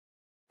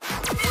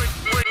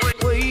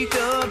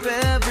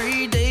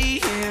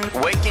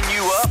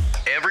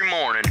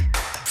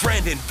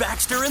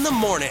Baxter in the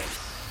morning.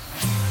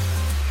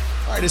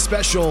 All right, a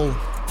special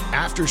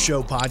after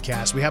show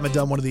podcast. We haven't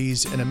done one of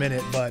these in a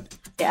minute, but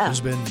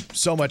there's been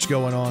so much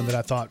going on that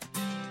I thought,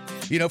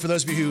 for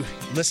those of you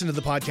who listen to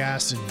the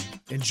podcast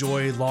and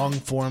enjoy long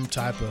form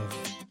type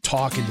of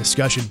talk and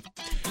discussion,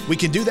 we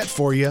can do that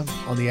for you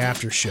on the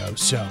after show.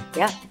 So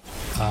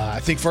I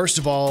think first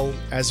of all,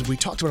 as we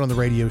talked about on the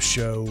radio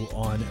show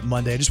on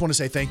Monday, I just want to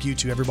say thank you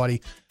to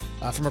everybody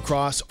from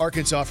across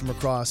Arkansas, from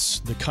across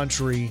the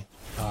country,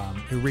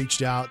 who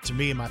reached out to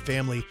me and my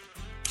family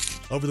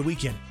over the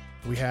weekend.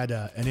 We had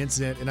an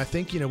incident, and I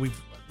think, we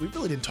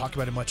really didn't talk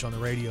about it much on the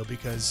radio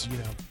because,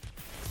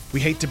 we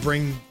hate to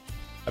bring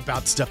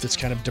about stuff that's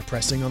kind of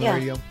depressing on the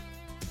radio.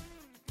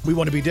 We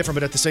want to be different,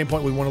 but at the same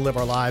point, we want to live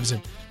our lives.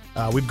 And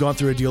we've gone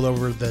through a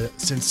deal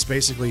since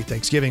basically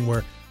Thanksgiving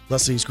where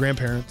Leslie's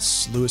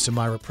grandparents, Lewis and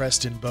Myra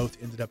Preston, both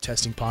ended up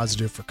testing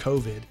positive for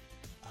COVID.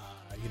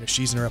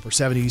 She's in her upper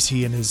 70s,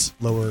 he in his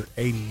lower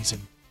 80s,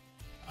 and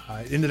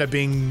it ended up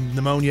being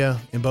pneumonia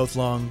in both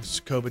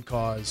lungs, COVID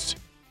caused.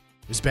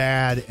 It was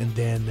bad, and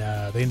then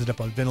they ended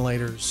up on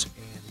ventilators,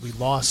 and we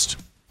lost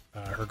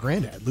her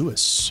granddad,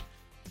 Lewis,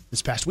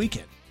 this past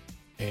weekend.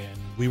 And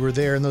we were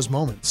there in those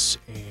moments.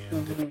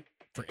 And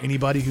for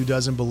anybody who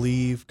doesn't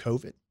believe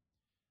COVID,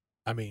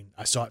 I mean,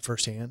 I saw it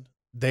firsthand.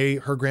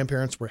 Her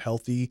grandparents were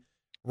healthy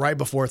right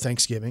before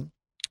Thanksgiving.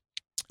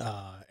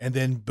 And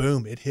then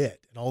boom, it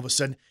hit. And all of a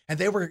sudden, and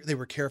they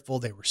were careful,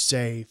 they were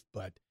safe,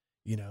 but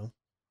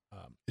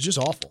it's just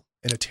awful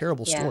and a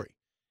terrible story.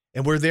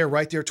 And we're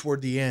right there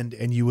toward the end.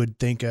 And you would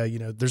think,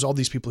 there's all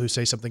these people who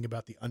say something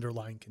about the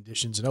underlying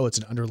conditions and, it's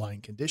an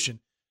underlying condition.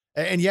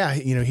 And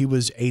he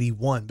was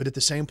 81, but at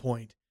the same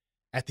point,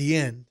 at the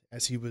end,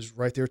 as he was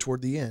right there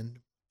toward the end,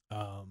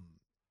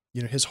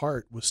 his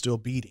heart was still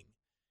beating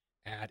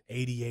at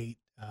 88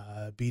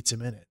 beats a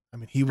minute. I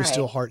mean, he was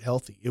still heart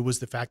healthy. It was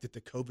the fact that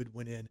the COVID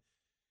went in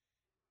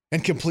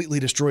and completely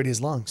destroyed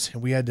his lungs.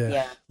 And we had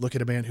to look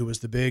at a man who was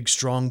the big,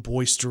 strong,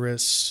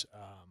 boisterous,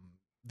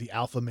 the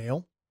alpha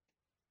male.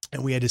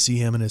 And we had to see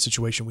him in a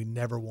situation we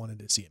never wanted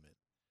to see him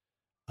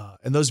in.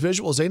 And those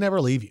visuals, they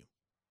never leave you.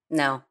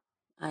 No.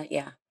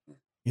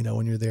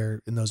 When you're there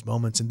in those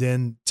moments. And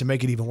then to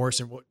make it even worse,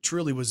 and what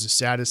truly was the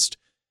saddest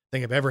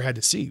thing I've ever had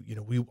to see,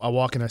 I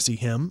walk and I see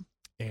him,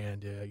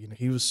 and,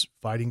 he was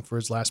fighting for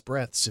his last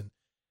breaths. And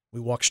we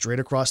walk straight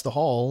across the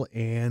hall,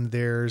 and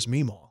there's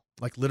Meemaw,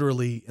 like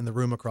literally in the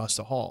room across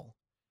the hall.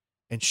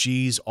 And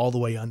she's all the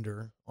way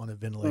under on a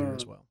ventilator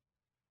as well.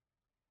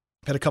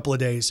 Had a couple of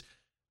days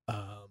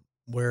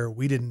where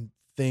we didn't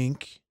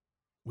think,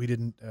 I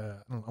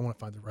want to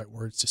find the right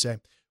words to say.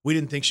 We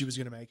didn't think she was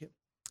going to make it.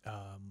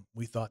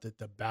 We thought that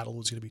the battle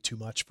was going to be too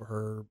much for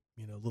her,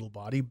 little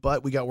body,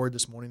 but we got word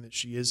this morning that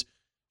she is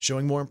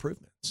showing more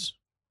improvements.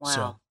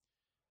 Wow.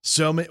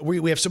 So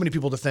we have so many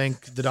people to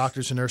thank, the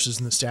doctors and nurses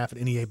and the staff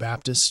at NEA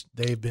Baptist.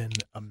 They've been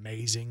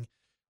amazing.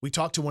 We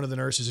talked to one of the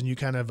nurses, and you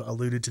kind of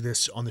alluded to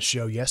this on the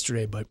show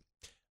yesterday, but,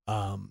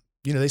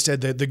 they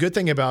said that the good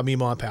thing about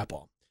Meemaw and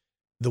Papaw,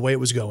 the way it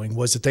was going,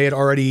 was that they had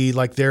already,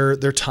 like, their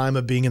time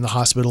of being in the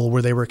hospital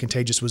where they were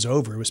contagious was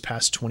over. It was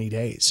past 20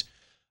 days.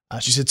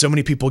 She said so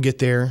many people get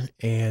there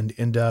and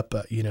end up,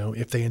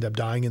 if they end up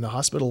dying in the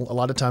hospital, a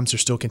lot of times they're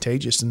still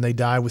contagious and they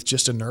die with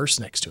just a nurse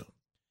next to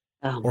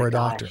them or a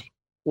doctor.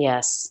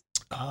 Yes.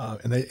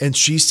 And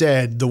she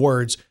said the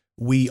words,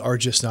 "We are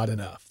just not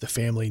enough. The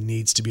family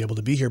needs to be able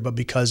to be here, but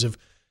because of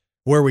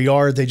where we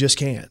are, they just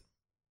can't."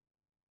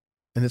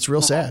 And it's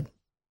real sad.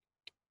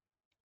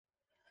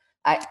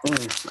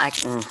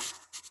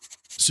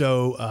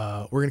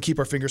 So we're going to keep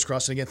our fingers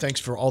crossed. And again, thanks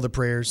for all the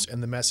prayers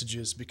and the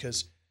messages,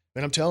 because,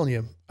 man, I'm telling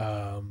you,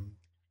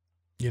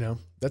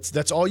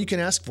 that's all you can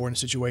ask for in a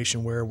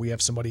situation where we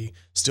have somebody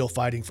still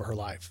fighting for her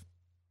life.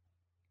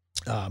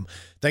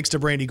 Thanks to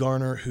Brandy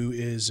Garner, who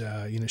is,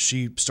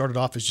 she started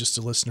off as just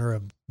a listener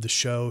of the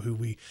show who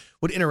we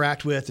would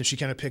interact with, and she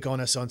kind of pick on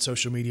us on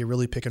social media,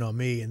 really picking on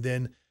me. And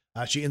then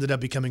she ended up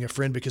becoming a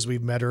friend because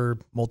we've met her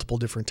multiple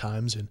different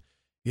times. And,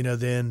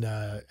 then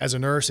as a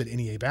nurse at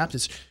NEA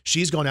Baptist,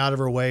 she's gone out of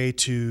her way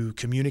to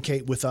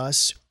communicate with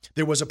us.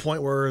 There was a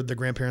point where the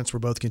grandparents were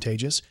both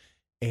contagious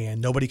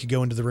and nobody could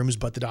go into the rooms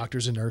but the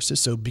doctors and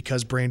nurses. So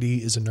because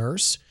Brandy is a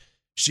nurse,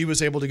 she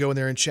was able to go in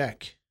there and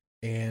check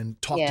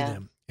and talk to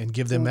them and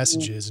give them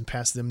messages and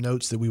pass them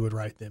notes that we would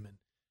write them.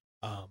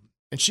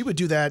 And she would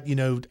do that,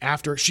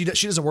 after she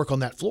doesn't work on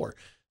that floor.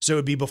 So it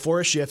would be before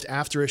a shift,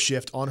 after a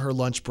shift, on her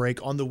lunch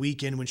break, on the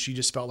weekend when she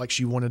just felt like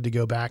she wanted to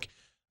go back,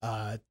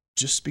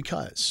 just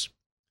because.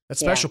 That's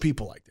special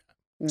people like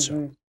that.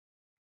 So,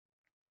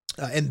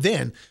 and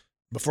then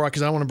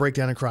because I don't want to break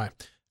down and cry.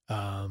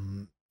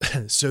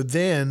 So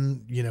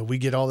then, we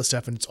get all the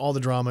stuff, and it's all the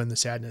drama and the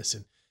sadness,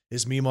 and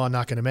is Meemaw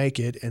not going to make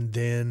it? And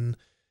then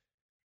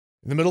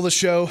in the middle of the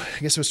show, I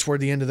guess it was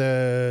toward the end of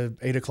the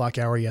 8:00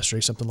 hour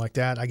yesterday, something like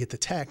that, I get the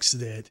text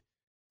that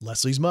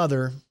Leslie's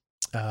mother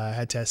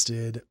had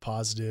tested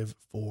positive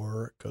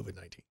for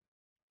COVID-19.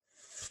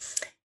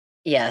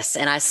 Yes.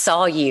 And I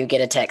saw you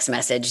get a text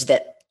message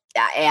that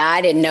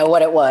I didn't know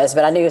what it was,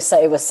 but I knew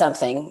it was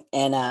something.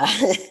 And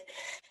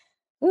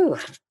Ooh.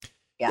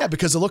 Yeah,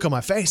 because the look on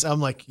my face, I'm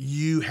like,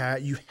 you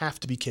have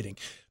to be kidding.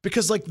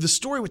 Because like the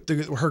story with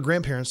her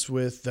grandparents,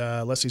 with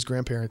Leslie's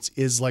grandparents,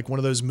 is like one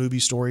of those movie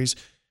stories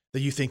that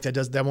you think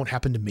that won't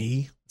happen to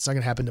me. It's not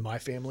going to happen to my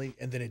family.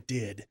 And then it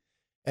did.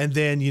 And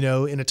then,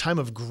 in a time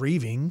of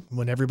grieving,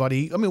 when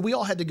we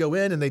all had to go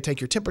in and they take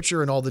your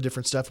temperature and all the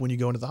different stuff when you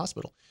go into the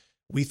hospital.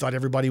 We thought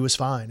everybody was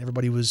fine.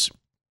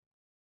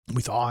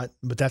 We thought,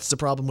 but that's the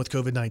problem with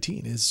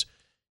COVID-19 is,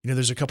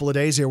 there's a couple of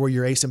days there where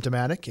you're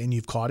asymptomatic and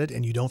you've caught it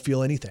and you don't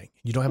feel anything.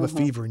 You don't have a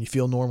fever and you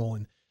feel normal.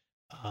 And,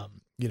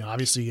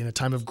 obviously in a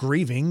time of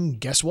grieving,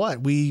 guess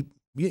what?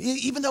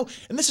 Even though,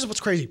 and this is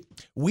what's crazy,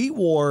 we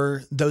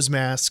wore those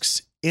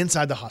masks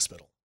inside the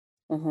hospital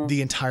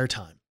the entire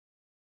time.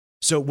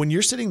 So when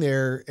you're sitting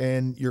there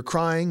and you're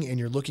crying and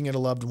you're looking at a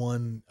loved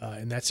one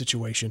in that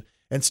situation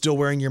and still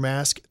wearing your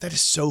mask, that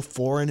is so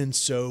foreign and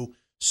so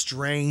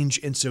strange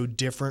and so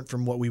different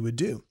from what we would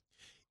do.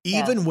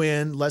 Even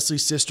when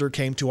Leslie's sister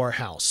came to our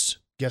house,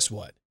 guess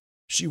what?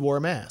 She wore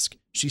a mask.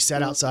 She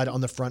sat outside on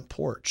the front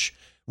porch.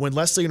 When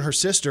Leslie and her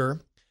sister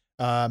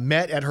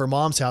met at her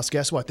mom's house,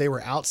 guess what? They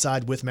were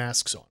outside with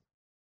masks on.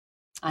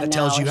 That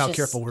tells you how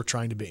careful we're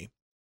trying to be.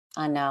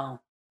 I know.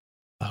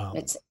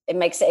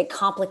 It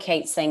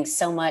complicates things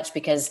so much,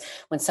 because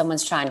when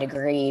someone's trying to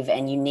grieve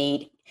and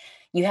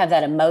you have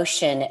that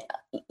emotion,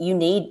 you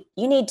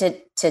need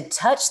to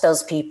touch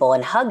those people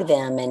and hug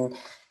them,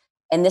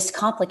 and this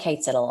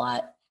complicates it a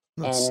lot.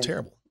 It's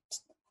terrible.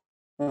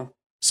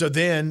 So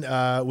then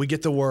we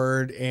get the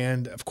word,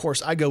 and of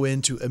course I go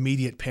into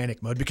immediate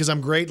panic mode because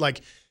I'm great.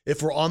 Like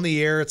if we're on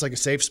the air, it's like a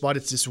safe spot.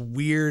 It's this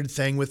weird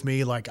thing with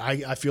me. Like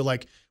I feel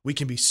like we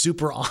can be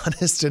super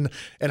honest and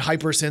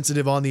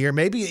hypersensitive on the air,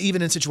 maybe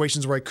even in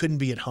situations where I couldn't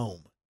be at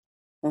home,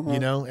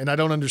 and I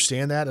don't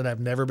understand that. And I've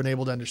never been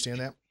able to understand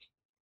that.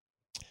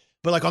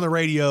 But like on the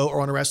radio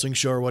or on a wrestling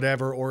show or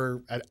whatever,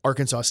 or at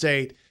Arkansas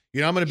State,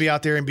 I'm going to be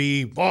out there and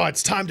be,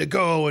 it's time to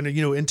go, and,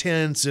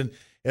 intense and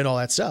all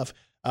that stuff.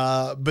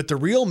 But the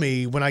real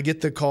me, when I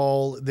get the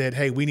call that,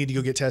 hey, we need to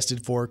go get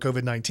tested for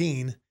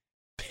COVID-19,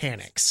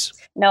 panics.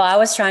 No, I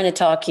was trying to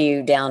talk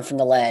you down from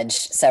the ledge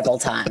several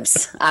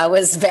times. I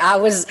was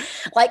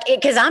like,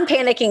 because I'm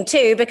panicking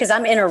too, because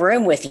I'm in a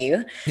room with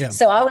you. Yeah.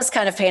 So I was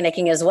kind of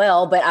panicking as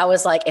well. But I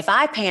was like, if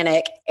I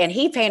panic and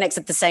he panics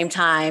at the same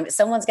time,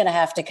 someone's going to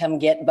have to come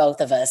get both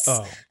of us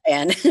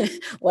and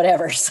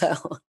whatever.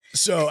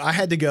 So I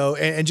had to go.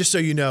 And just so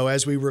you know,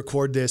 as we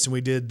record this, and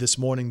we did this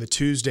morning, the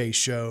Tuesday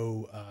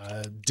show,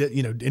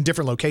 in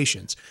different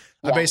locations.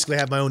 Yeah. I basically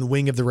have my own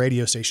wing of the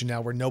radio station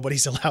now where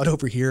nobody's allowed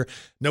over here.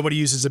 Nobody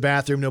uses the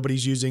bathroom.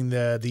 Nobody's using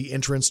the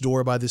entrance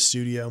door by the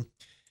studio.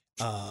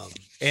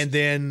 And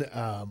then,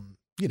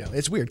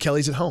 it's weird.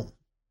 Kelly's at home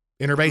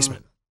in her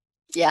basement.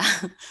 Yeah.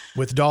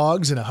 With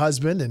dogs and a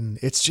husband. And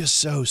it's just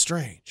so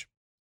strange.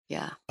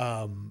 Yeah.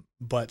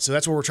 But so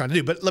that's what we're trying to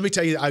do. But let me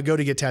tell you, I go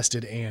to get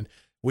tested, and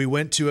we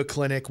went to a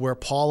clinic where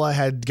Paula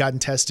had gotten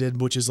tested,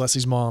 which is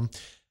Leslie's mom.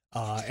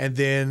 And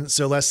then,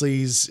 so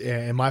Leslie's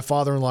and my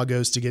father-in-law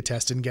goes to get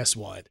tested, and guess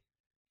what?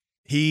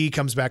 He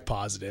comes back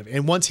positive.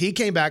 And once he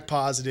came back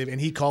positive and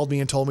he called me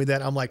and told me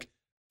that, I'm like,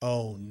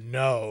 oh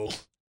no,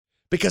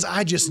 because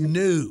I just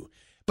knew.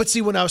 But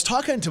see, when I was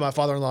talking to my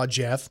father-in-law,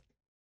 Jeff,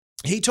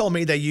 he told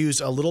me they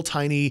use a little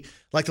tiny,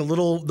 like the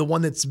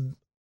one that's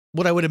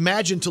what I would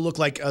imagine to look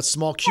like a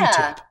small Q-tip.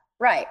 Yeah,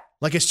 right.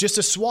 Like it's just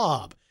a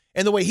swab.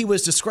 And the way he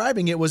was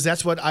describing it was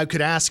that's what I could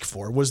ask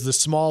for, was the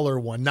smaller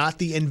one, not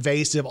the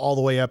invasive all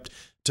the way up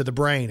to the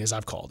brain, as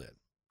I've called it.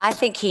 I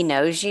think he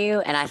knows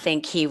you, and I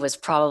think he was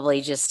probably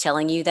just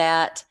telling you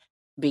that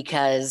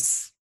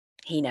because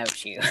he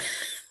knows you.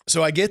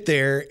 So I get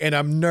there, and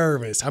I'm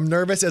nervous. I'm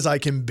nervous as I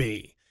can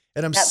be.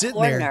 And I'm sitting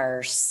there,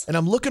 nurse. And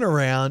I'm looking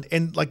around,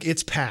 and like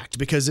it's packed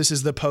because this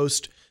is the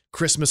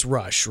post-Christmas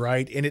rush,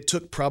 right? And it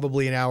took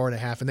probably an hour and a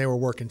half, and they were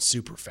working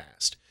super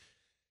fast.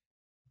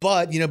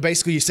 But,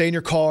 basically you stay in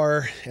your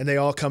car and they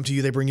all come to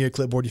you. They bring you a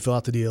clipboard, you fill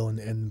out the deal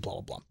and blah,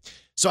 blah, blah.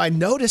 So I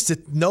noticed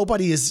that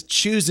nobody is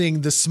choosing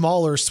the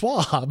smaller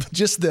swab,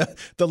 just the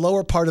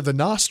lower part of the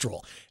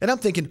nostril. And I'm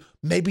thinking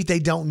maybe they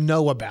don't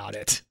know about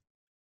it.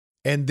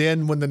 And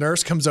then when the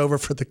nurse comes over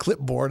for the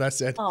clipboard, I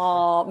said,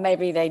 oh,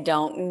 maybe they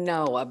don't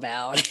know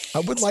about it.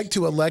 I would like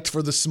to elect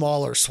for the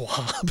smaller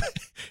swab.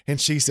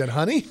 And she said,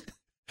 honey,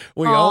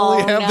 we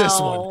only have this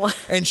one.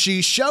 And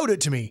she showed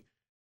it to me.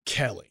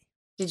 Kelly.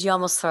 Did you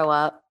almost throw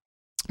up?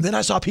 Then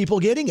I saw people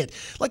getting it.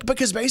 Like,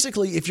 because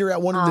basically if you're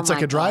at one that's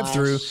like a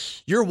drive-through,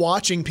 you're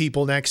watching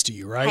people next to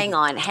you, right?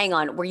 Hang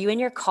on. Were you in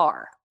your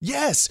car?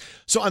 Yes.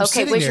 So I'm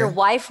sitting there. Was your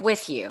wife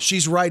with you?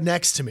 She's right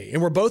next to me.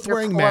 And we're both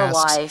wearing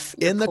masks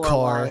in the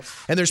car.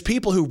 And there's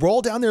people who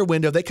roll down their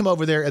window. They come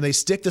over there and they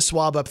stick the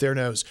swab up their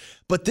nose.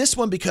 But this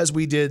one, because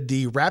we did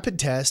the rapid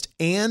test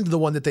and the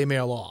one that they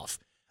mail off,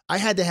 I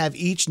had to have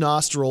each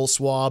nostril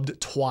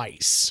swabbed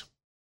twice.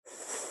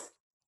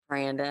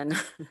 Brandon.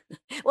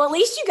 Well, at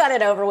least you got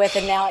it over with,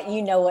 and now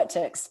you know what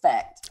to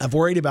expect. I've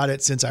worried about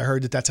it since I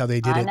heard that that's how they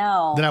did it. I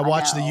know. Then I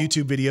watched the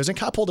YouTube videos, and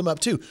Kyle pulled them up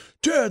too.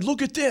 Dad,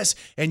 look at this.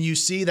 And you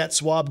see that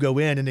swab go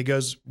in, and it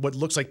goes what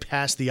looks like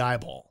past the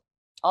eyeball.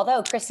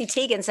 Although Chrissy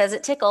Teigen says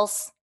it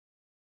tickles.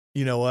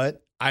 You know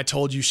what? I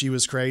told you she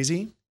was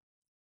crazy.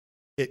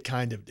 It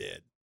kind of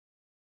did.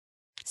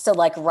 So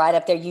like right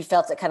up there, you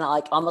felt it kind of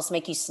like almost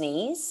make you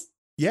sneeze?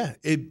 Yeah,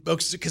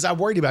 because I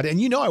worried about it.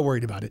 And I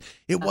worried about it.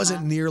 It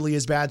wasn't nearly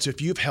as bad. So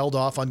if you've held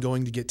off on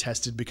going to get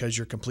tested because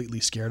you're completely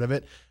scared of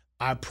it,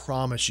 I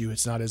promise you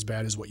it's not as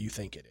bad as what you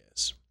think it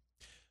is.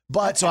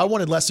 But so I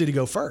wanted Leslie to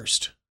go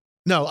first.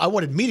 No, I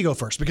wanted me to go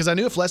first because I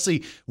knew if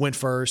Leslie went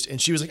first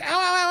and she was like, ow,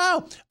 ow, ow,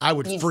 ow, I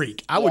would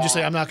freak. I would just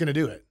say, I'm not going to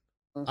do it.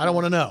 I don't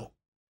want to know.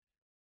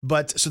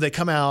 But so they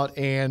come out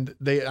and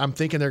I'm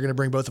thinking they're going to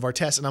bring both of our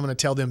tests and I'm going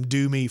to tell them,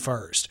 do me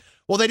first.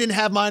 Well, they didn't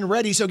have mine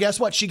ready. So guess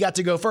what? She got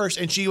to go first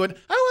and she went,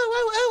 oh, oh,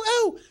 oh, oh,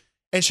 oh.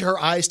 And her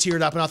eyes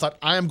teared up and I thought,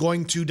 I am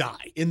going to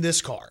die in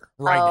this car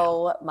right now.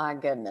 Oh my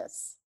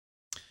goodness.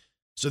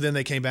 So then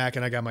they came back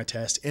and I got my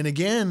test. And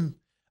again,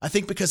 I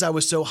think because I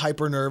was so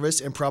hyper nervous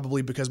and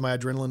probably because my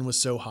adrenaline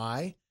was so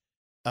high,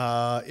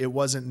 it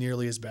wasn't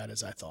nearly as bad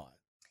as I thought.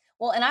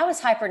 Well, and I was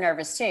hyper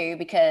nervous too,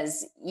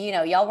 because,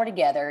 y'all were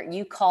together.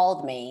 You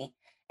called me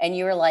and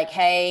you were like,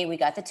 hey, we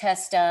got the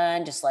test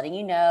done. Just letting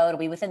you know, it'll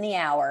be within the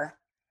hour.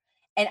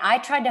 And I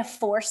tried to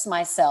force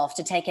myself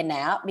to take a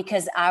nap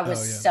because I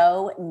was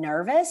so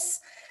nervous,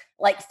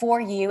 like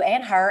for you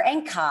and her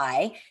and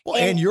Kai. Well,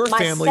 and your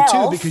family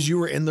too, because you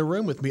were in the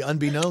room with me,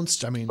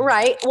 unbeknownst.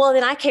 Right. Well,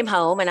 then I came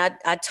home and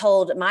I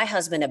told my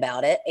husband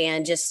about it.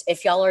 And just,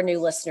 if y'all are new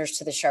listeners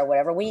to the show,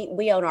 whatever,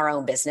 we own our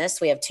own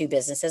business. We have two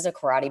businesses, a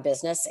karate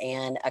business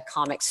and a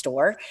comic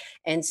store.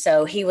 And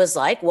so he was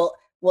like, well,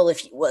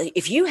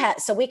 if you had,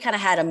 so we kind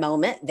of had a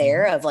moment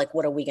there of like,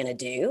 what are we going to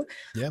do?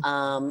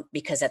 Yeah.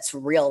 Because that's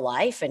real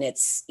life and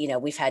it's,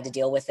 we've had to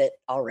deal with it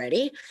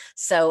already.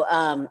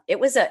 So it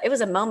was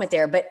a moment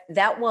there, but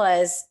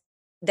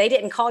they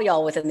didn't call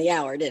y'all within the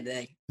hour, did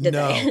they?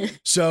 No.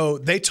 So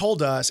they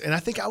told us, and I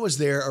think I was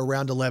there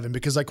around 11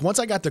 because like once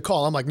I got the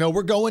call, I'm like, no,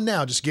 we're going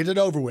now. Just get it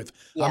over with.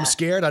 Yeah. I'm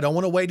scared. I don't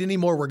want to wait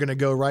anymore. We're going to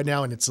go right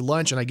now. And it's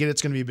lunch and I get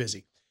it's going to be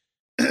busy.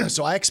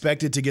 So I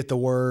expected to get the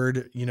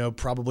word,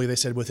 probably they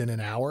said within an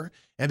hour.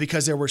 And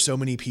because there were so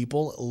many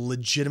people,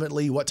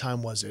 legitimately, what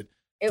time was it?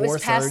 It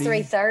was past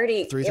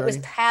 3:30. It was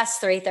past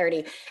 3:30.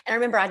 And I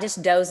remember I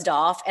just dozed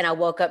off and I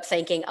woke up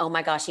thinking, oh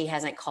my gosh, he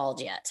hasn't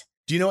called yet.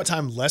 Do you know what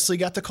time Leslie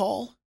got the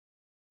call?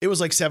 It was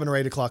like 7 or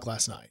 8 o'clock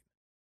last night.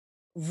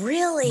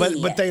 Really?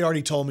 But they'd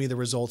already told me the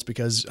results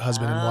because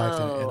husband and wife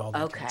and all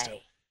that kind of stuff.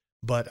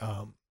 But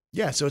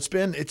yeah, so it's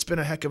been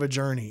a heck of a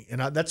journey. And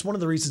that's one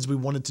of the reasons we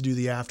wanted to do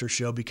the after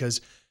show, because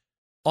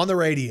on the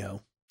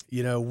radio,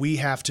 we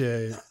have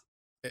to,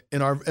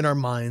 in our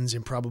minds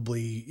and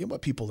probably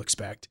what people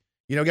expect,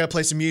 got to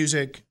play some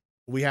music.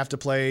 We have to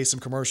play some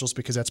commercials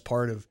because that's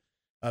part of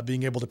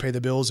being able to pay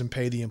the bills and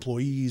pay the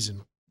employees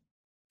and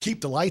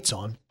keep the lights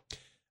on.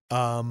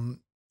 And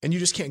you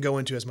just can't go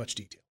into as much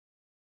detail.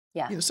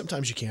 Yeah.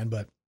 Sometimes you can,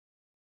 but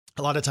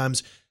a lot of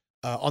times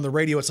on the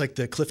radio, it's like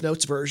the Cliff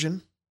Notes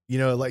version.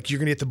 Like you're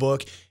going to get the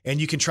book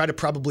and you can try to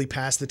probably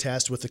pass the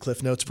test with the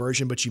Cliff Notes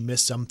version, but you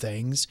miss some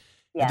things.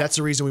 Yeah. And that's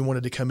the reason we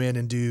wanted to come in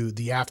and do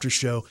the after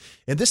show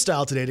in this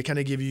style today to kind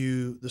of give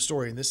you the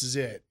story. And this is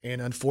it.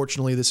 And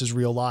unfortunately, this is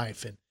real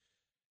life. And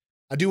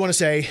I do want to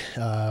say,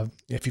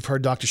 if you've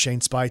heard Dr.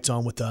 Shane Spites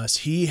on with us,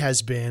 he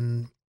has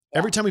been,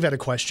 every time we've had a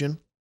question,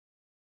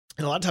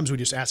 and a lot of times we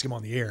just ask him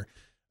on the air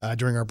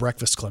during our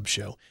Breakfast Club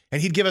show,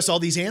 and he'd give us all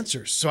these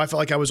answers. So I felt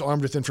like I was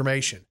armed with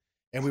information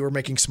and we were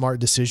making smart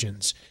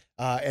decisions.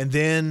 And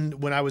then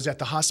when I was at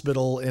the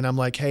hospital and I'm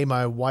like, hey,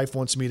 my wife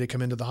wants me to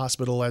come into the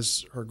hospital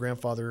as her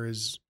grandfather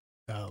is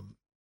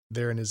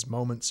there in his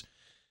moments.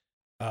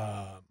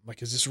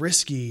 Like, is this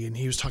risky? And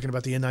he was talking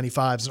about the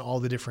N95s and all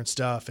the different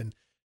stuff. And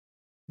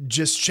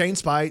just Shane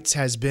Spites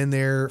has been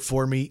there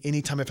for me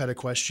anytime I've had a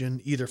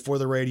question, either for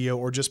the radio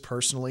or just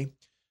personally.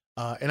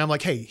 And I'm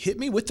like, hey, hit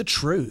me with the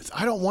truth.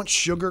 I don't want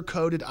sugar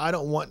coated. I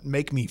don't want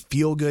make me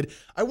feel good.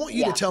 I want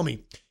you to tell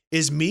me,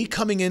 is me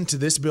coming into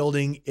this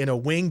building in a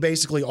wing,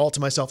 basically all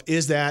to myself,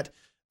 is that,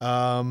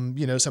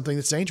 something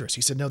that's dangerous?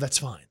 He said, no, that's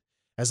fine.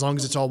 As long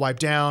as it's all wiped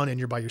down and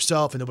you're by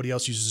yourself and nobody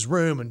else uses his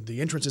room and the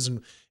entrances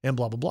and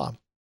blah, blah, blah.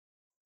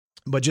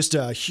 But just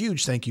a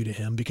huge thank you to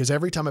him, because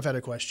every time I've had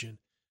a question,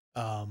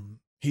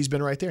 he's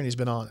been right there and he's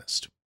been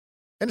honest.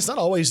 And it's not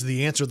always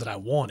the answer that I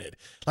wanted.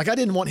 Like, I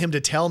didn't want him to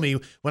tell me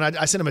when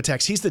I sent him a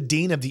text. He's the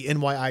dean of the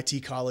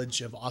NYIT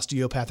College of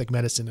Osteopathic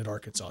Medicine at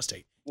Arkansas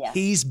State. Yeah.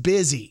 He's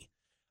busy.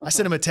 I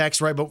sent him a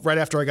text right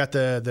after I got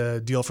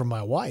the deal from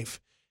my wife.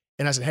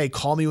 And I said, hey,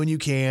 call me when you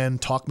can.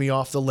 Talk me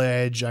off the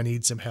ledge. I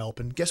need some help.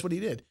 And guess what he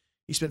did?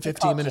 He spent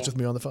 15 minutes with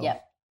me on the phone. Yeah.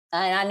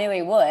 And I knew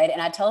he would.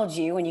 And I told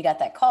you when you got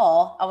that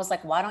call, I was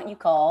like, why don't you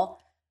call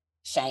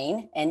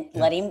Shane and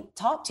let him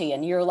talk to you?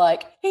 And you're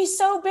like, he's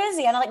so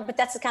busy. And I'm like, but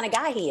that's the kind of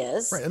guy he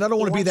is. Right. And I don't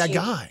want to be that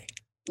guy.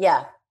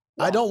 Yeah.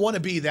 I don't want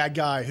to be that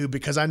guy who,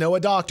 because I know a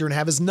doctor and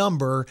have his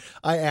number,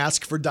 I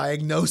ask for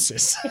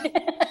diagnosis.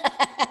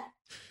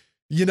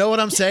 You know what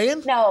I'm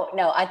saying?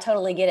 No, I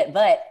totally get it.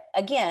 But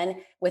again,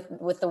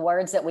 with the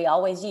words that we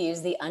always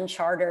use, the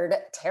uncharted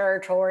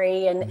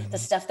territory and the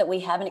stuff that we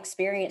haven't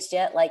experienced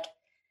yet, like,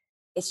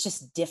 it's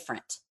just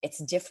different. It's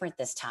different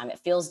this time. It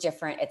feels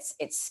different. It's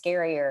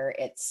scarier.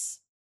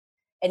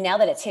 And now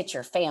that it's hit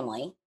your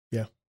family,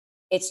 yeah,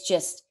 it's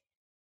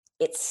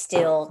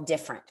still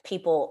different.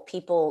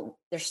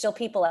 There's still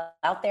people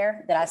out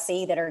there that I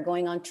see that are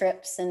going on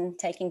trips and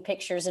taking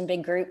pictures in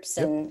big groups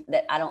and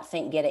that I don't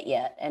think get it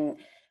yet. And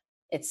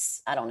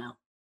I don't know.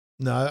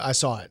 No, I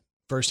saw it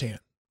firsthand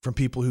from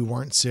people who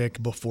weren't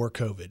sick before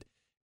COVID.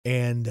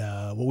 And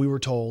what we were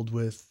told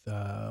with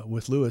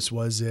Lewis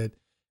was that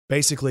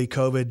basically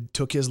COVID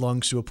took his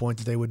lungs to a point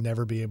that they would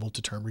never be able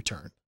to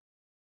return.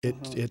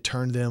 It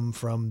turned them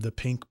from the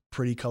pink,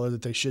 pretty color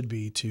that they should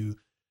be to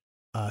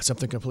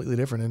something completely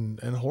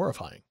different and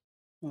horrifying.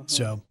 Mm-hmm.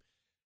 So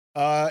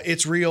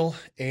it's real,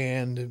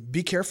 and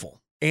be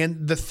careful.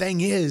 And the thing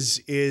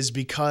is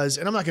because,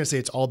 and I'm not going to say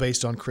it's all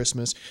based on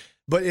Christmas,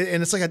 but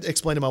it's like I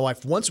explained to my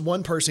wife, once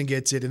one person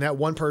gets it and that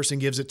one person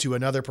gives it to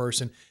another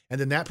person, and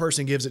then that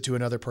person gives it to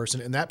another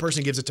person, and that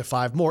person gives it to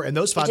 5 more, and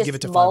those 5 give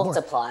it to 5 more. It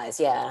multiplies,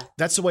 yeah.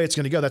 That's the way it's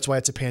going to go. That's why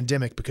it's a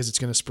pandemic, because it's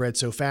going to spread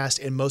so fast,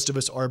 and most of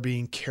us are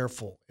being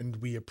careful, and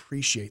we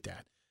appreciate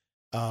that.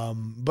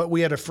 But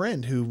we had a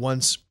friend who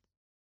once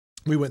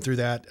we went through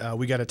that,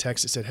 we got a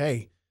text that said,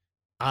 hey,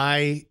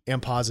 I am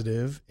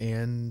positive,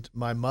 and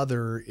my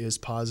mother is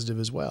positive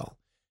as well.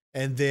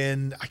 And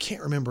then I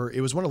can't remember,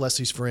 it was one of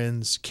Leslie's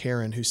friends,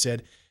 Karen, who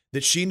said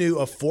that she knew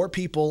of 4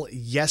 people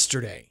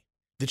yesterday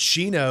that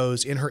she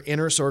knows in her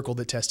inner circle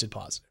that tested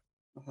positive.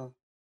 Uh-huh.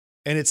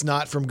 And it's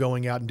not from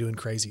going out and doing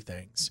crazy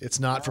things.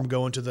 It's not from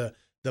going to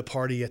the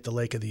party at the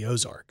Lake of the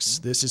Ozarks.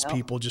 This is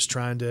people just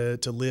trying to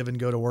live and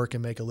go to work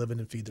and make a living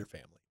and feed their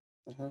family.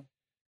 Uh-huh.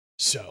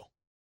 So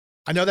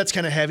I know that's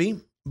kind of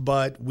heavy,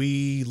 but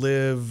we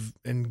live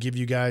and give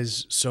you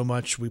guys so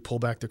much. We pull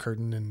back the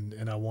curtain,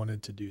 and I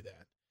wanted to do that.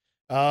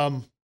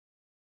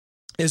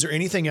 Is there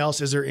anything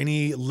else? Is there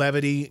any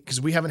levity?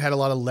 Because we haven't had a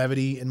lot of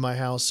levity in my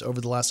house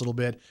over the last little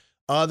bit,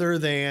 other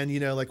than,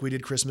 like we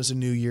did Christmas and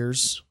New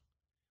Year's.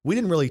 We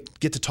didn't really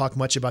get to talk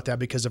much about that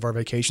because of our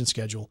vacation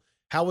schedule.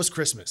 How was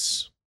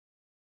Christmas?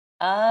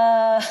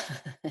 Wait,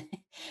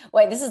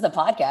 this is the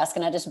podcast.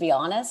 Can I just be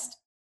honest?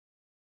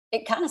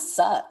 It kind of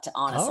sucked,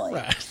 honestly. All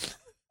right.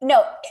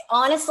 No,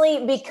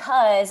 honestly,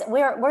 because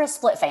we're a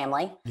split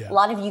family. Yeah. A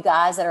lot of you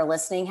guys that are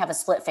listening have a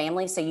split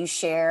family. So you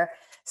share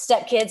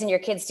stepkids and your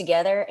kids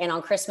together. And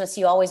on Christmas,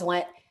 you always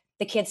want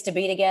the kids to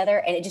be together.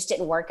 And it just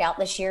didn't work out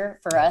this year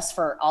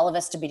for all of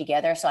us to be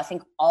together. So I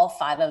think all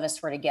 5 of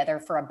us were together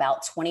for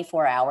about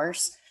 24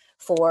 hours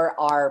for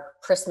our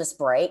Christmas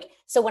break.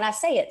 So when I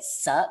say it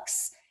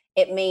sucks,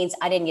 it means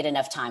I didn't get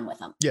enough time with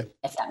them. Yeah.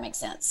 If that makes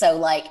sense.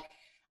 So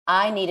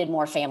I needed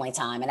more family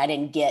time, and I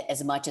didn't get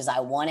as much as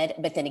I wanted.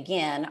 But then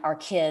again, our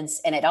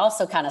kids, and it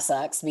also kind of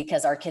sucks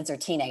because our kids are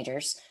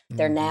teenagers. Mm-hmm.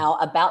 They're now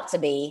about to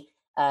be,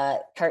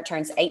 Kurt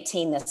turns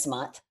 18 this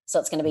month. So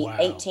it's going to be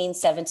 18,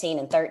 17,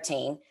 and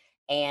 13.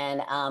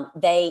 And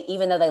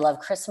even though they love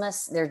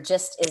Christmas, there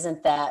just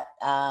isn't that,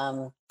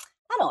 I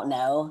don't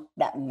know,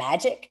 that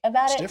magic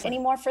about it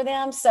anymore for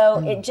them.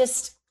 So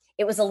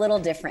it was a little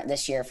different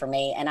this year for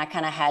me. And I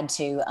kind of had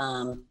to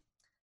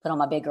put on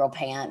my big girl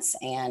pants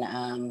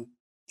and,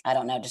 I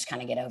don't know, just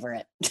kind of get over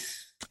it.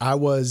 I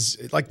was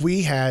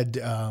we had,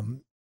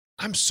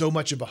 I'm so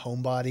much of a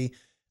homebody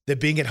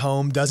that being at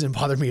home doesn't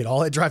bother me at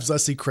all. It drives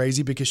Leslie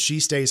crazy because she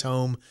stays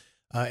home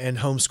and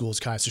homeschools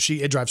Kai. So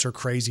it drives her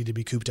crazy to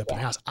be cooped up in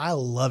the house. I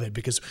love it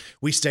because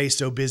we stay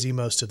so busy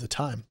most of the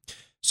time.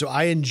 So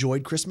I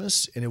enjoyed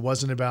Christmas, and it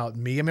wasn't about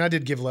me. I mean, I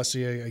did give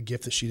Leslie a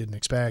gift that she didn't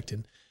expect.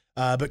 And,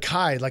 but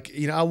Kai,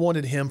 I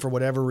wanted him for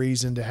whatever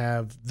reason to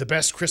have the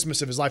best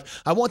Christmas of his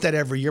life. I want that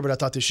every year, but I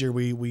thought this year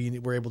we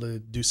were able to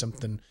do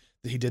something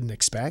that he didn't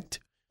expect,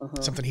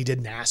 something he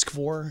didn't ask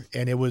for.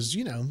 And it was,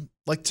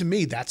 to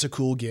me, that's a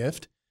cool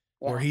gift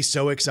where he's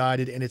so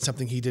excited, and it's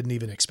something he didn't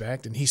even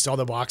expect. And he saw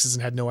the boxes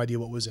and had no idea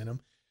what was in them.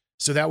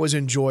 So that was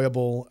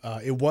enjoyable.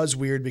 It was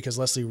weird because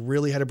Leslie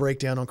really had a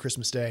breakdown on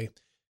Christmas Day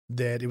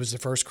that it was the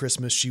first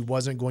Christmas she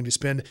wasn't going to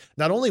spend,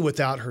 not only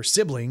without her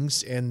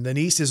siblings and the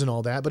nieces and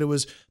all that, but it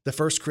was the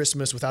first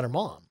Christmas without her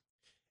mom.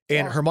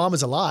 And her mom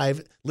is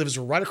alive, lives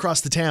right across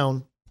the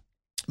town.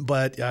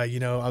 But, I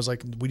was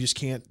like, we just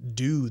can't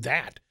do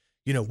that.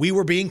 We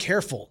were being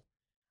careful.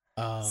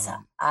 So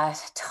I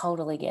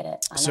totally get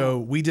it. So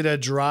we did a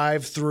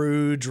drive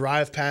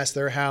past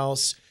their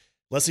house.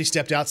 Leslie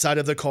stepped outside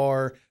of the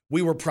car.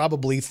 We were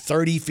probably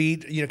 30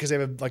 feet, because they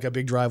have a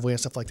big driveway and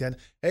stuff like that.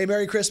 Hey,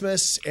 Merry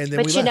Christmas. And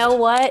then But you know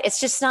what? It's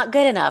just not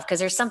good enough because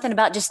there's something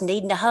about just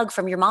needing a hug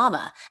from your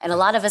mama. And a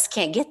lot of us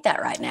can't get that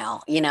right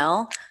now,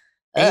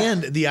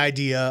 And the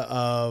idea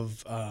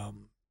of,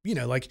 and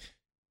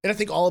I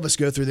think all of us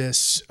go through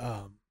this,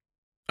 I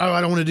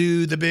don't want to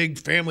do the big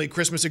family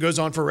Christmas that goes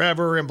on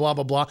forever and blah,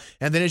 blah, blah.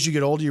 And then as you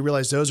get older, you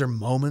realize those are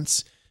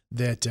moments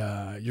that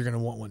you're going to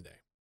want one day.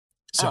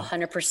 So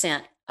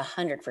 100%.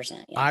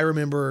 100%. Yeah. I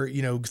remember,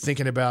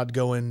 thinking about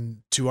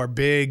going to our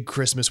big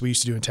Christmas we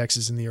used to do in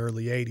Texas in the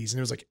early 80s. And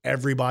it was like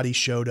everybody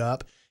showed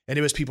up And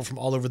it was people from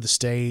all over the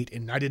state,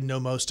 and I didn't know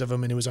most of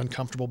them, and it was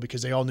uncomfortable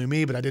because they all knew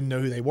me, but I didn't know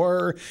who they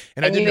were.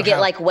 And I didn't you would get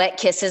like wet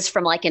kisses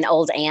from like an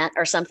old aunt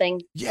or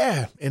something.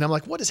 Yeah. And I'm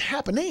like, what is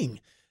happening?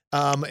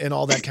 And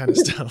all that kind of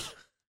stuff.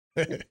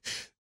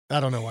 I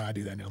don't know why I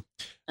do that now.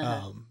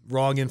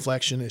 Wrong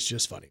inflection. It's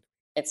just funny.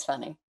 It's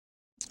funny.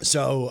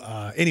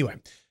 So anyway,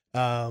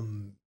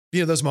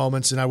 those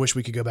moments, and I wish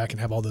we could go back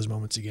and have all those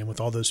moments again with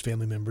all those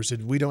family members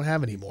that we don't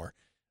have anymore.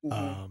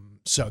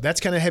 So that's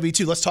kind of heavy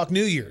too. Let's talk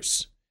New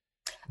Year's.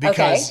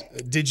 Because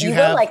did you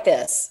have like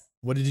this?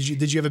 What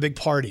did you have a big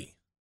party?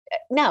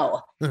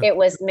 No, it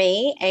was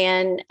me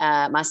and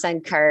my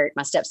son Kurt,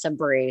 my stepson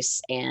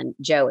Bruce, and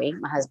Joey,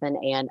 my husband,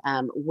 and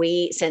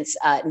since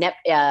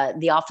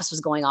The Office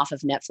was going off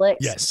of Netflix,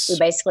 yes, we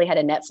basically had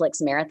a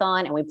Netflix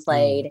marathon, and we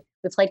played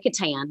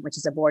Catan, which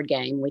is a board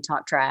game. We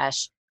talked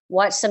trash,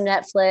 watched some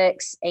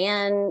Netflix,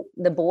 and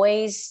the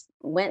boys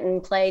went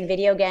and played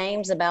video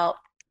games about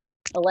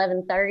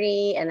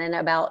 11:30, and then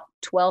about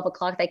 12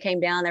 o'clock they came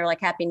down. They were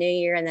like, Happy New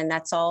Year. And then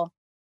that's all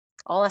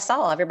I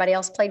saw. Everybody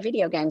else played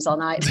video games all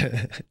night.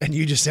 And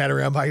you just sat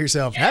around by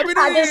yourself. Happy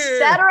New Year. I just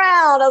sat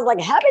around. I was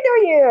like, Happy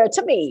New Year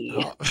to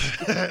me.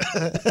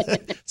 Oh.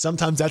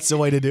 Sometimes that's the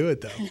way to do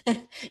it though.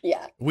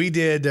 Yeah. We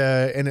did,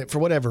 and for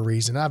whatever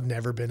reason, I've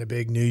never been a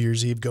big New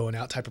Year's Eve going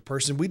out type of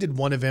person. We did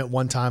one event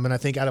one time, and I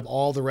think out of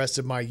all the rest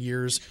of my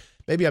years,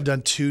 maybe I've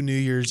done 2 New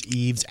Year's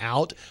Eves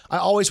out. I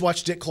always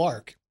watched Dick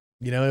Clark.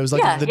 It was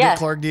like the Dick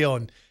Clark deal.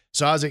 And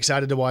so I was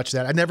excited to watch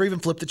that. I never even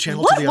flipped the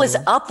channel to the other one. What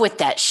was up with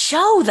that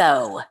show,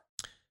 though?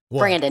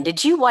 What? Brandon,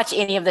 did you watch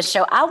any of the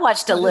show? I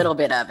watched a little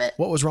bit of it.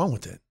 What was wrong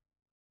with it?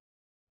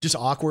 Just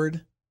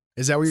awkward?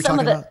 Is that what you're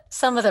talking about?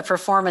 Some of the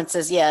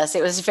performances, yes.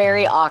 It was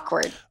very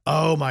awkward.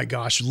 Oh, my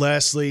gosh.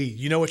 Leslie,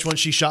 you know which one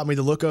she shot me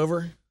the look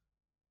over?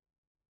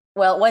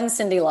 Well, it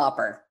wasn't Cyndi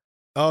Lauper.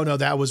 Oh, no,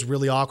 that was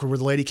really awkward where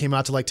the lady came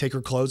out to like take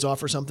her clothes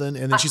off or something.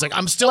 And then she's like,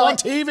 I'm still on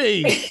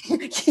TV.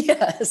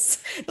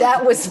 Yes,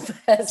 that was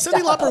messed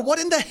Cyndi Lauper, what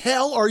in the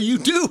hell are you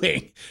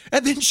doing?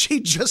 And then she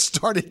just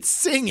started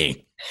singing.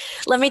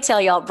 Let me tell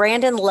y'all,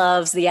 Brandon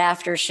loves the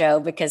after show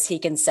because he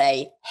can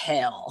say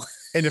hell.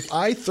 And if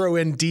I throw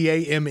in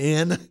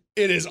DAMN,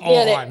 it is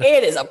on.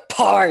 It is a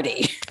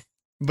party.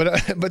 But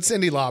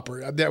Cyndi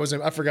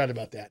Lauper, I forgot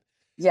about that.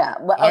 Yeah.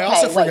 Well, okay, I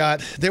also forgot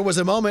there was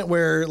a moment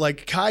where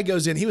like Kai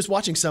goes in. He was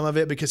watching some of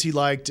it because he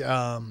liked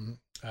who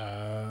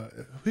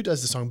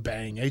does the song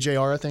Bang?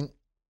 AJR, I think.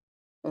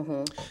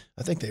 Mm-hmm.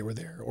 I think they were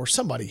there, or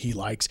somebody he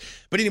likes.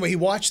 But anyway, he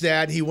watched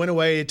that. He went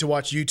away to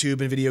watch YouTube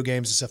and video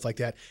games and stuff like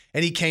that.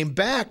 And he came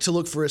back to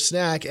look for a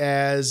snack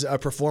as a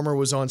performer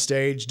was on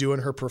stage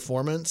doing her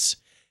performance.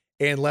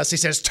 And Leslie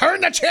says,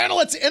 "Turn the channel.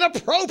 It's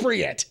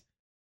inappropriate."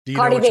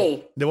 Cardi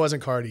B. It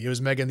wasn't Cardi. It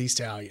was Megan Thee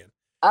Stallion.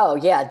 Oh,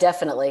 yeah,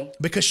 definitely.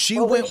 Because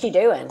what was she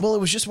doing? Well,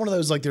 it was just one of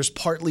those, like, there's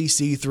partly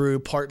see-through,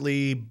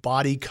 partly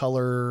body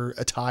color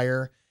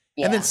attire.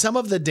 Yeah. And then some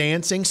of the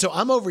dancing. So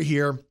I'm over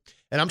here,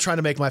 and I'm trying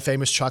to make my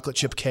famous chocolate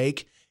chip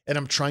cake, and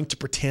I'm trying to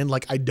pretend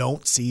like I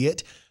don't see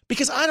it.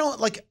 Because I don't,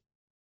 like...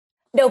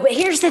 No, but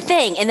here's the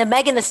thing. In the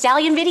Megan Thee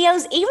Stallion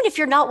videos, even if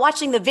you're not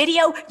watching the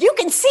video, you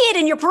can see it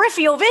in your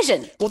peripheral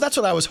vision. Well, that's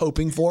what I was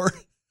hoping for.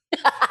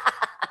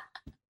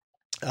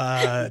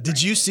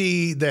 Did you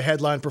see the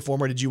headline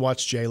performer? Did you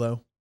watch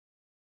J-Lo?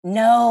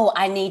 No,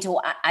 I need to.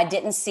 I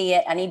didn't see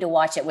it. I need to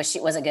watch it. Was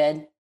it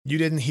good? You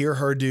didn't hear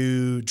her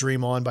do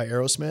Dream On by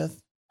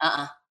Aerosmith?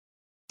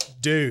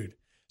 Dude.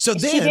 So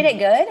then she did it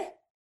good?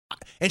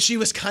 And she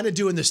was kind of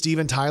doing the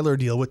Steven Tyler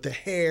deal with the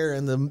hair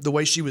and the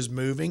way she was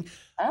moving.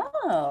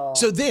 Oh.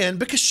 So then,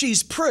 because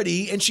she's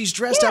pretty and she's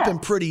dressed up in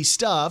pretty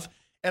stuff,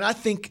 and I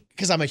think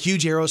because I'm a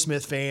huge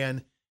Aerosmith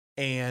fan,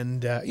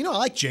 and I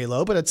like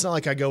J-Lo, but it's not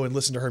like I go and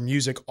listen to her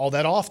music all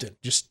that often.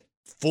 Just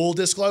full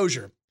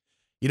disclosure.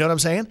 You know what I'm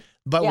saying?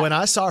 But when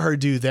I saw her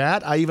do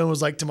that, I even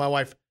was like to my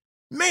wife,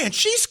 man,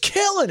 she's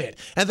killing it.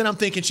 And then I'm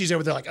thinking she's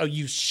over there like, oh,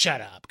 you shut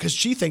up. Because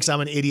she thinks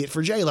I'm an idiot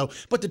for J-Lo.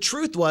 But the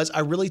truth was,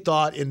 I really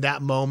thought in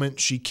that moment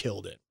she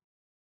killed it.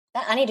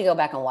 I need to go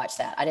back and watch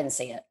that. I didn't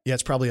see it. Yeah,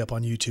 it's probably up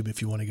on YouTube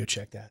if you want to go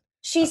check that.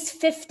 She's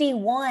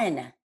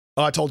 51.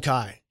 Oh, I told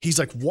Kai. He's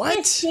like, what?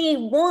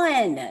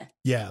 51.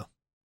 Yeah.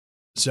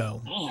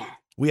 So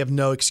we have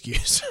no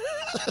excuse.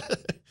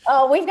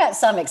 Oh, we've got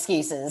some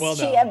excuses. Well,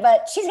 no.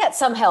 But she's got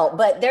some help.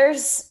 But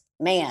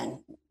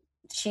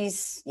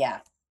she's. Yeah.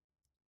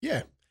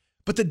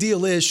 But the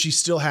deal is she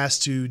still has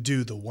to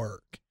do the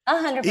work.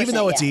 100%. Even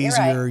though it's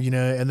easier,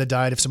 and the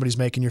diet, if somebody's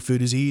making your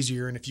food, is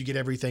easier. And if you get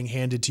everything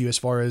handed to you as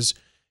far as,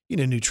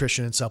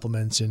 nutrition and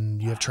supplements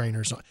and you have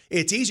trainers,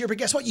 it's easier. But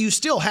guess what? You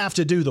still have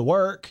to do the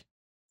work.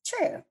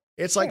 True.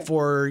 It's like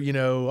for,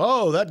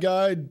 oh, that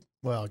guy.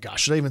 Well,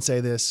 gosh, should I even say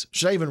this?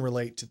 Should I even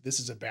relate to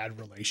this? Is a bad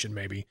relation,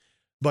 maybe.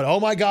 But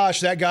oh my gosh,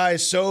 that guy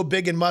is so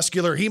big and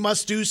muscular. He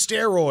must do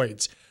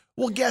steroids.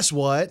 Well, guess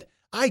what?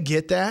 I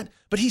get that,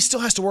 but he still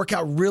has to work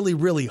out really,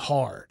 really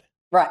hard.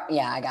 Right.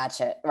 Yeah, I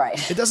gotcha.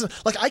 Right. It doesn't,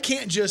 I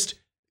can't just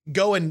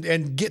go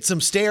and get some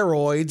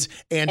steroids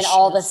and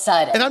all of a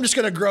sudden. And I'm just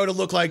going to grow to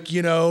look like,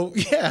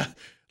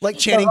 like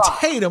Channing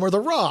Tatum or The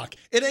Rock.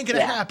 It ain't going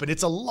to happen.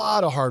 It's a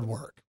lot of hard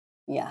work.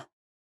 Yeah.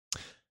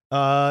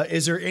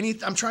 Is there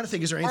I'm trying to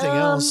think, is there anything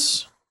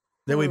else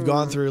that we've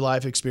gone through,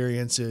 life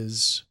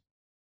experiences?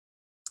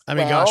 I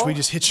mean, gosh, we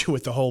just hit you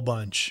with the whole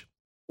bunch.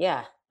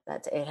 Yeah,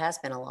 it has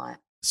been a lot.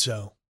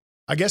 So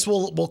I guess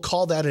we'll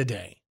call that a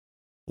day.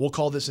 We'll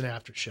call this an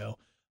after show.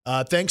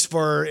 Thanks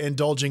for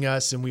indulging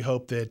us, and we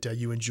hope that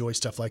you enjoy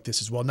stuff like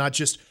this as well. Not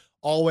just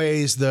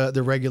always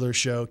the regular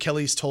show.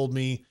 Kelly's told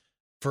me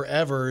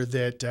forever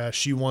that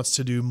she wants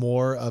to do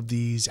more of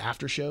these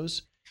after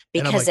shows.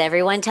 Because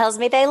everyone tells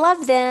me they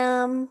love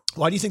them.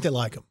 Why do you think they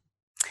like them?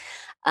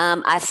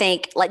 I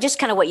think, like, just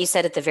kind of what you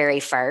said at the very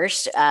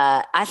first,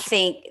 I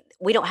think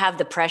we don't have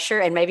the pressure,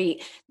 and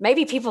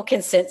maybe people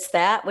can sense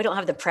that we don't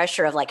have the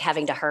pressure of like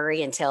having to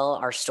hurry and tell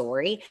our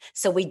story.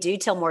 So we do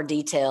tell more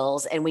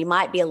details, and we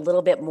might be a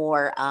little bit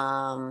more,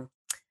 I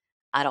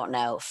don't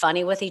know,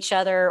 funny with each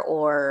other,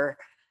 or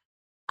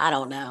I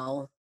don't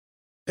know.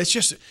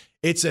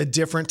 It's a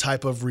different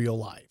type of real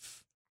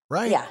life,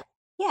 right? Yeah.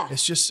 Yeah.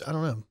 It's just, I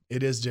don't know.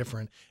 It is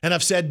different. And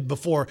I've said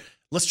before,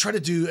 let's try to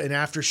do an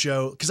after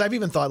show, because I've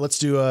even thought, let's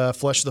do a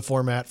Flesh the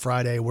Format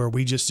Friday where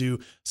we just do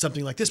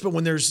something like this. But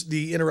when there's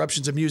the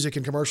interruptions of music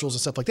and commercials and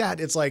stuff like that,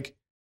 it's like,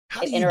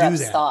 how do you do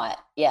that? Thought.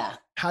 Yeah.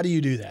 How do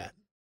you do that?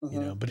 Mm-hmm.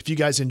 You know, but if you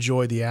guys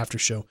enjoy the after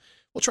show,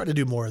 we'll try to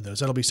do more of those.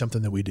 That'll be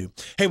something that we do.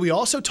 Hey, we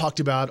also talked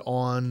about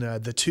on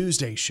the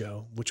Tuesday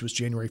show, which was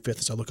January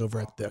 5th, as I look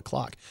over at the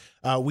clock,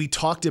 we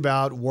talked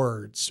about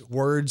words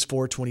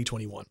for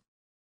 2021.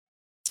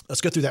 Let's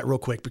go through that real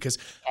quick, because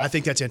I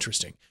think that's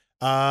interesting.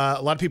 A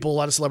lot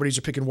of celebrities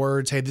are picking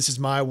words. Hey, this is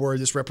my word.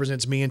 This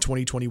represents me in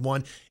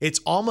 2021. It's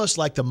almost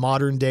like the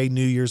modern day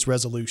New Year's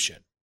resolution.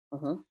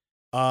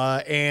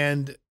 Mm-hmm.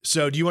 And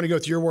so do you want to go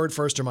with your word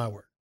first or my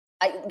word?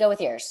 I go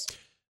with yours.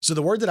 So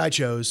the word that I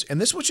chose,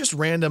 and this was just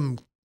random,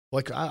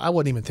 like I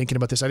wasn't even thinking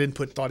about this. I didn't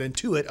put thought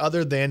into it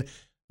other than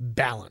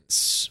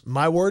balance.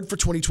 My word for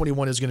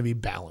 2021 is going to be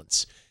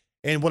balance.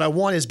 And what I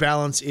want is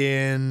balance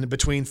in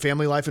between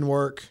family life and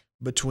work,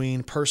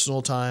 between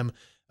personal time,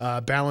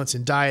 balance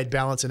in diet,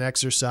 balance in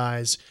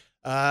exercise,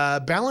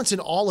 balance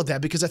in all of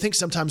that, because I think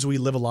sometimes we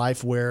live a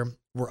life where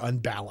we're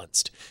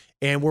unbalanced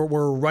and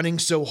we're running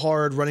so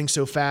hard, running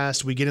so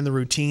fast. We get in the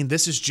routine.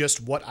 This is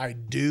just what I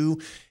do,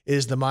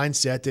 is the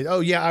mindset that, oh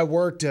yeah, I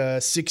worked a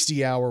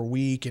 60-hour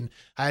week and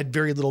I had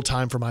very little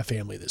time for my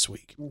family this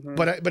week,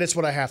 but it's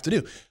what I have to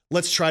do.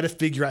 Let's try to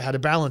figure out how to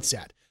balance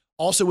that.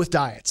 Also with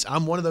diets,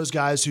 I'm one of those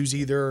guys who's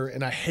either,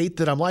 and I hate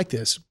that I'm like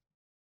this,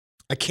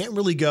 I can't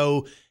really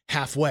go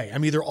halfway.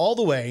 I'm either all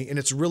the way and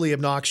it's really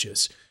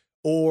obnoxious,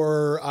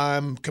 or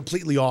I'm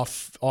completely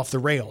off the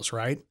rails,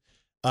 right?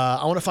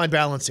 I want to find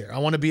balance there. I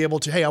want to be able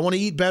to, hey, I want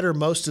to eat better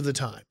most of the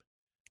time.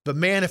 But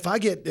man, if I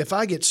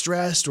get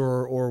stressed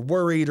or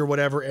worried or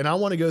whatever, and I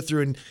want to go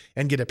through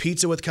and get a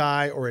pizza with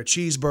Kai or a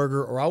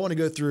cheeseburger, or I want to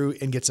go through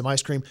and get some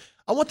ice cream,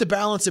 I want the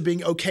balance of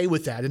being okay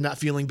with that and not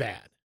feeling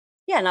bad.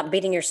 Yeah, not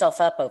beating yourself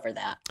up over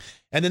that.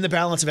 And then the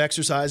balance of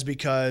exercise,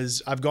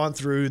 because I've gone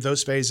through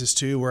those phases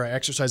too, where I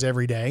exercise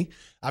every day.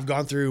 I've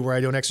gone through where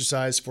I don't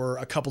exercise for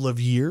a couple of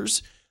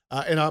years.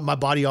 And my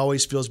body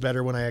always feels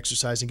better when I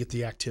exercise and get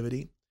the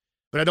activity.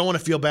 But I don't want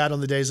to feel bad on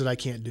the days that I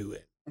can't do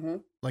it. Mm-hmm.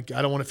 Like,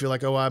 I don't want to feel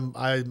like, oh,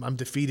 I'm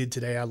defeated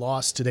today. I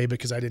lost today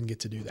because I didn't get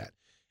to do that.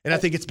 And I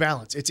think it's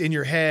balance. It's in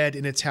your head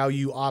and it's how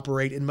you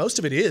operate. And most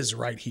of it is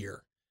right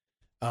here.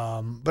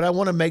 But I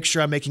want to make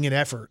sure I'm making an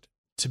effort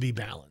to be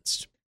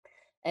balanced.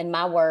 And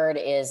my word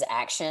is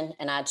action.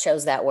 And I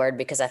chose that word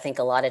because I think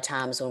a lot of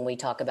times when we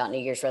talk about New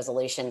Year's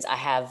resolutions, I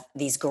have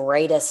these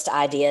greatest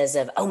ideas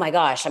of, oh my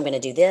gosh, I'm going to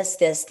do this.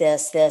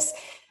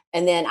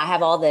 And then I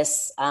have all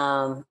this,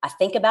 I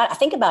think about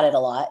it a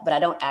lot, but I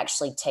don't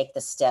actually take the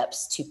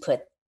steps to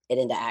put it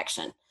into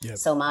action. Yep.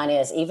 So mine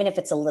is, even if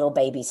it's a little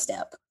baby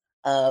step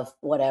of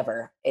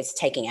whatever, it's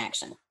taking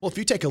action. Well, if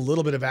you take a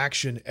little bit of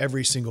action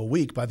every single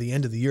week, by the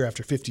end of the year,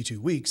 after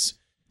 52 weeks,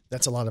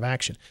 that's a lot of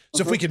action.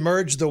 So if we could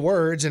merge the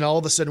words and all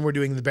of a sudden we're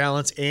doing the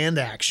balance and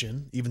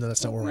action, even though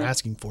that's not what we're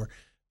asking for.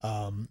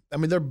 I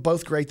mean, they're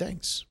both great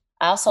things.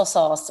 I also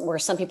saw where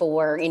some people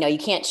were, I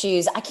can't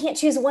choose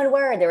one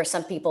word. There were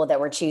some people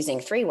that were choosing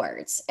 3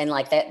 words. And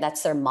like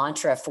that's their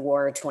mantra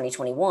for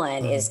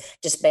 2021 is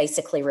just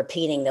basically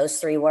repeating those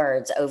 3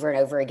 words over and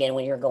over again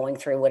when you're going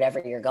through whatever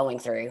you're going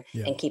through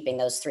and keeping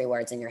those 3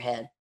 words in your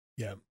head.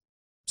 Yeah.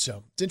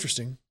 So it's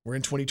interesting. We're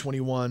in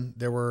 2021.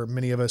 There were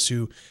many of us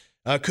who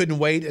couldn't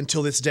wait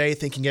until this day,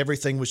 thinking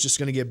everything was just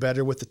going to get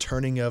better with the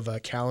turning of a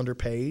calendar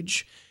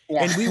page.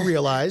 Yeah. And we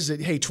realized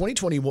that, hey,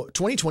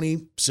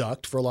 2020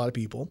 sucked for a lot of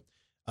people.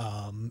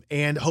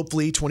 And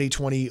hopefully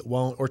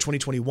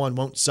 2021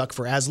 won't suck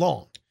for as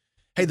long.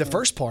 Hey, the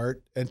first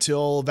part,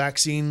 until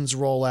vaccines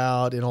roll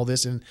out and all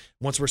this, and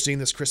once we're seeing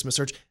this Christmas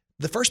surge,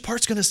 the first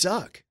part's going to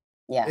suck.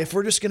 Yeah. If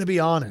we're just going to be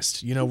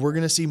honest, we're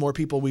going to see more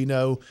people we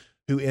know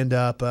who end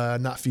up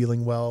not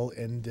feeling well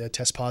and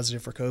test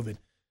positive for COVID.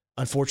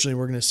 Unfortunately,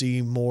 we're going to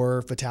see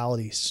more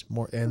fatalities,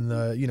 and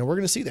we're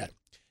going to see that.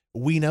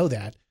 We know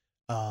that.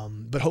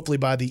 But hopefully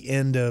by the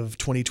end of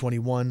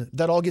 2021,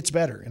 that all gets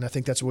better. And I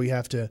think that's what we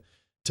have to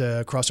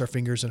cross our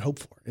fingers and hope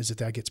for, is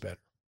that gets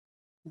better.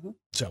 Mm-hmm.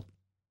 So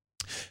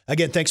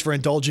Again, thanks for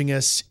indulging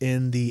us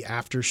in the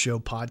After Show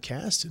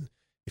podcast. And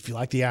if you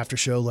like the After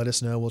Show, let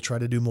us know. We'll try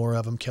to do more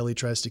of them. Kelly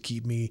tries to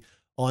keep me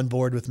on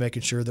board with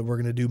making sure that we're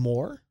going to do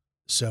more.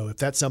 So if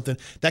that's something,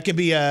 that could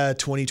be a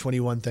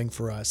 2021 thing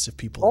for us if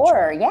people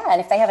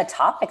and if they have a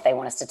topic they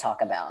want us to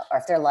talk about, or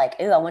if they're like,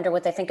 ooh, I wonder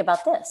what they think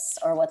about this,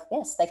 or what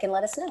this, they can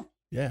let us know.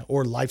 Yeah,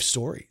 or life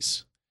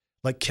stories.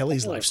 Like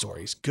Kelly's life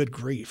stories. Good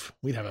grief.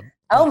 We'd have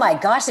oh my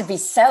gosh, it'd be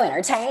so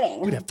entertaining.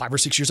 We'd have 5 or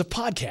 6 years of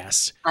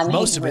podcasts. I mean,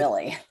 most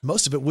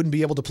of it wouldn't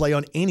be able to play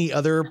on any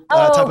other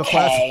type of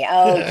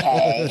platform.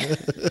 Okay.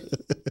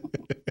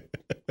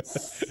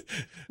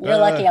 You're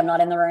lucky I'm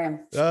not in the room.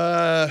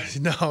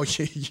 No,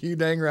 you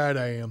dang right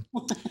I am.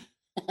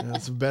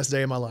 It's the best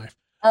day of my life.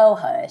 Oh,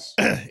 hush.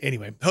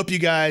 Anyway, hope you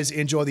guys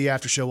enjoy the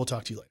After Show. We'll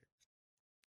talk to you later.